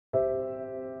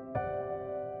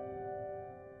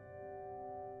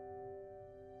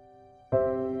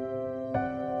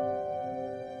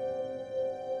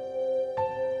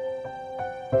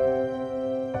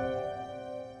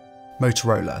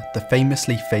Motorola, the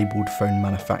famously fabled phone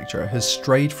manufacturer, has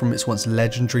strayed from its once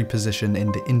legendary position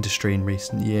in the industry in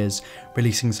recent years,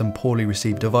 releasing some poorly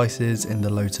received devices in the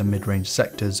low to mid-range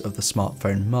sectors of the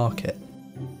smartphone market.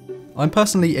 I'm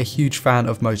personally a huge fan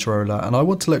of Motorola, and I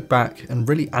want to look back and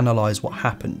really analyse what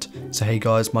happened. So hey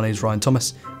guys, my name is Ryan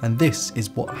Thomas, and this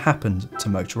is what happened to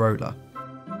Motorola.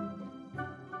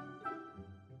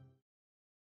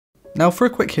 Now for a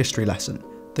quick history lesson.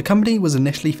 The company was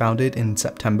initially founded in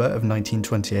September of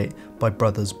 1928 by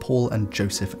brothers Paul and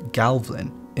Joseph Galvin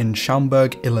in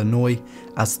Schaumburg, Illinois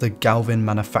as the Galvin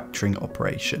Manufacturing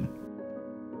Operation.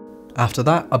 After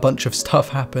that, a bunch of stuff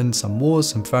happened, some wars,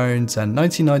 some phones, and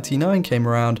 1999 came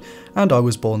around and I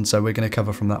was born, so we're going to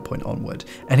cover from that point onward.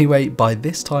 Anyway, by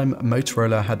this time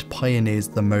Motorola had pioneered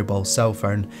the mobile cell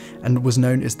phone and was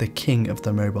known as the king of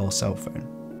the mobile cell phone.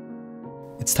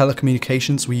 Its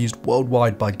telecommunications were used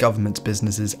worldwide by governments,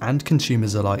 businesses and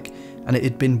consumers alike, and it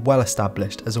had been well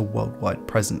established as a worldwide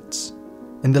presence.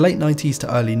 In the late 90s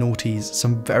to early noughties,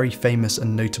 some very famous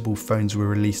and notable phones were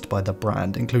released by the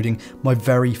brand, including my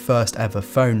very first ever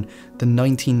phone, the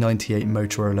 1998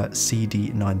 Motorola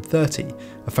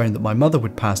CD930, a phone that my mother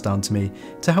would pass down to me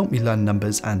to help me learn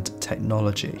numbers and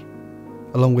technology.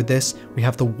 Along with this, we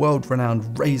have the world-renowned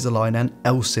Razr line and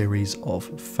L series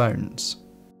of phones.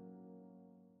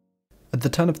 At the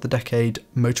turn of the decade,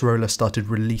 Motorola started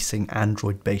releasing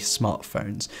Android-based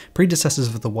smartphones, predecessors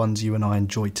of the ones you and I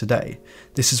enjoy today.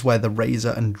 This is where the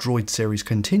Razr and Droid series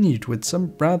continued with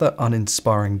some rather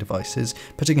uninspiring devices,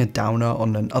 putting a downer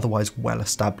on an otherwise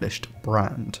well-established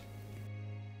brand.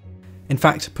 In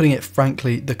fact, putting it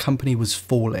frankly, the company was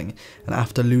falling, and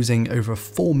after losing over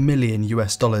 $4 million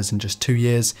in just 2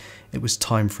 years, it was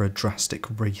time for a drastic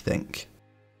rethink.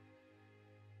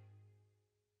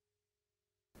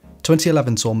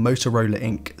 2011 saw Motorola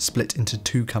Inc. split into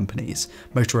two companies,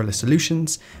 Motorola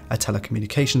Solutions, a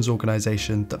telecommunications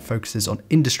organisation that focuses on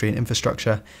industry and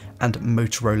infrastructure, and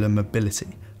Motorola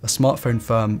Mobility, a smartphone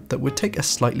firm that would take a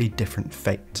slightly different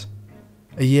fate.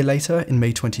 A year later, in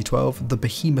May 2012, the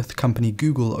behemoth company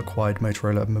Google acquired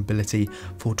Motorola Mobility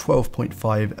for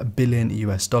 $12.5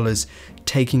 billion,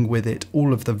 taking with it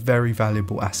all of the very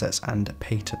valuable assets and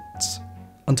patents.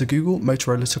 Under Google,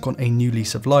 Motorola took on a new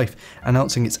lease of life,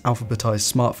 announcing its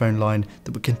alphabetized smartphone line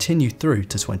that would continue through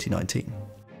to 2019.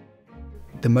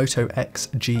 The Moto X,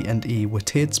 G and E were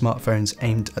tiered smartphones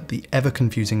aimed at the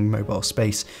ever-confusing mobile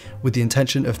space, with the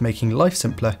intention of making life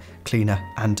simpler, cleaner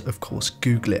and, of course,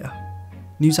 Googlier.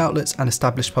 News outlets and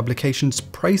established publications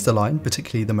praised the line,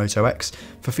 particularly the Moto X,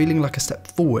 for feeling like a step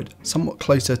forward, somewhat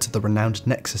closer to the renowned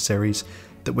Nexus series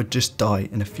that would just die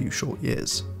in a few short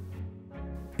years.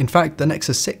 In fact, the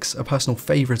Nexus 6, a personal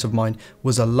favourite of mine,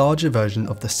 was a larger version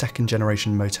of the second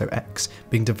generation Moto X,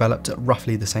 being developed at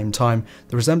roughly the same time.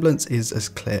 The resemblance is as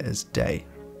clear as day.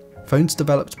 Phones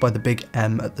developed by the Big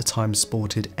M at the time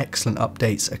sported excellent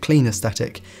updates, a clean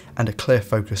aesthetic, and a clear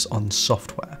focus on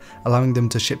software, allowing them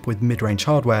to ship with mid-range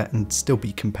hardware and still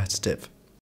be competitive.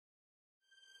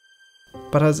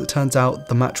 But as it turns out,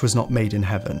 the match was not made in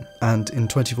heaven, and in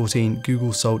 2014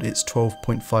 Google sold its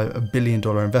 $12.5 billion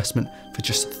investment for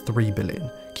just $3 billion,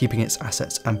 keeping its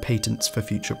assets and patents for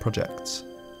future projects.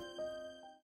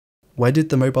 Where did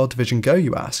the mobile division go,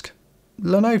 you ask?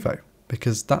 Lenovo,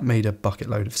 because that made a bucket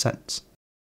load of sense.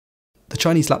 The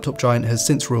Chinese laptop giant has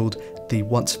since ruled the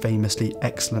once famously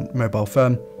excellent mobile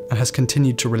firm, and has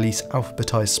continued to release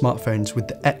alphabetized smartphones, with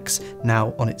the X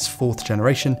now on its 4th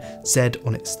generation, Z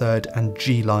on its 3rd, and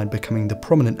G line becoming the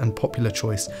prominent and popular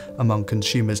choice among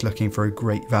consumers looking for a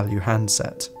great value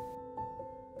handset.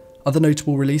 Other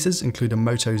notable releases include a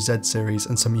Moto Z series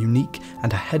and some unique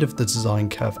and ahead of the design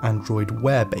curve Android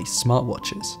Wear-based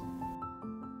smartwatches.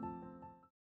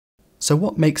 So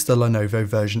what makes the Lenovo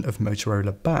version of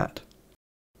Motorola bad?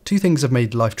 Two things have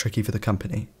made life tricky for the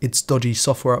company: its dodgy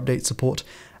software update support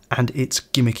and its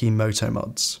gimmicky Moto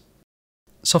mods.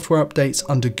 Software updates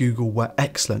under Google were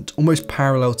excellent, almost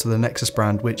parallel to the Nexus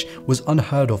brand, which was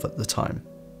unheard of at the time.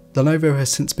 Lenovo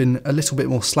has since been a little bit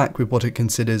more slack with what it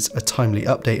considers a timely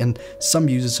update, and some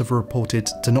users have reported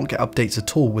to not get updates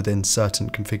at all within certain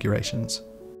configurations.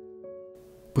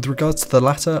 With regards to the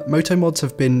latter, Moto mods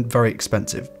have been very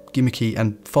expensive, gimmicky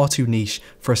and far too niche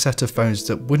for a set of phones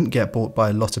that wouldn't get bought by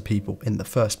a lot of people in the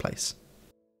first place.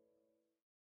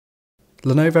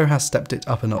 Lenovo has stepped it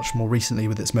up a notch more recently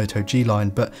with its Moto G line,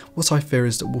 but what I fear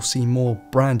is that we'll see more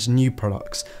brand new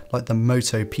products like the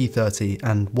Moto P30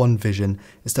 and One Vision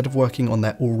instead of working on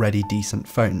their already decent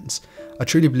phones. I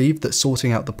truly believe that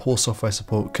sorting out the poor software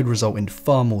support could result in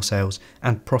far more sales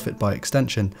and profit by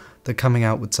extension than coming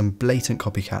out with some blatant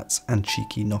copycats and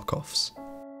cheeky knockoffs.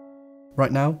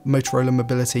 Right now, Motorola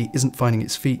mobility isn't finding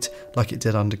its feet like it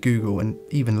did under Google, and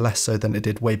even less so than it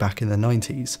did way back in the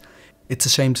 90s. It's a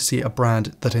shame to see a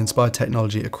brand that inspired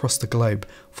technology across the globe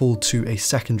fall to a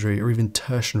secondary or even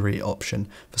tertiary option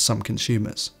for some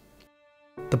consumers.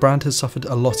 The brand has suffered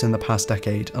a lot in the past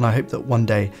decade, and I hope that one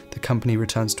day the company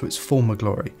returns to its former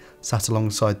glory, sat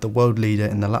alongside the world leader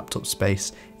in the laptop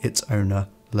space, its owner,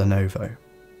 Lenovo.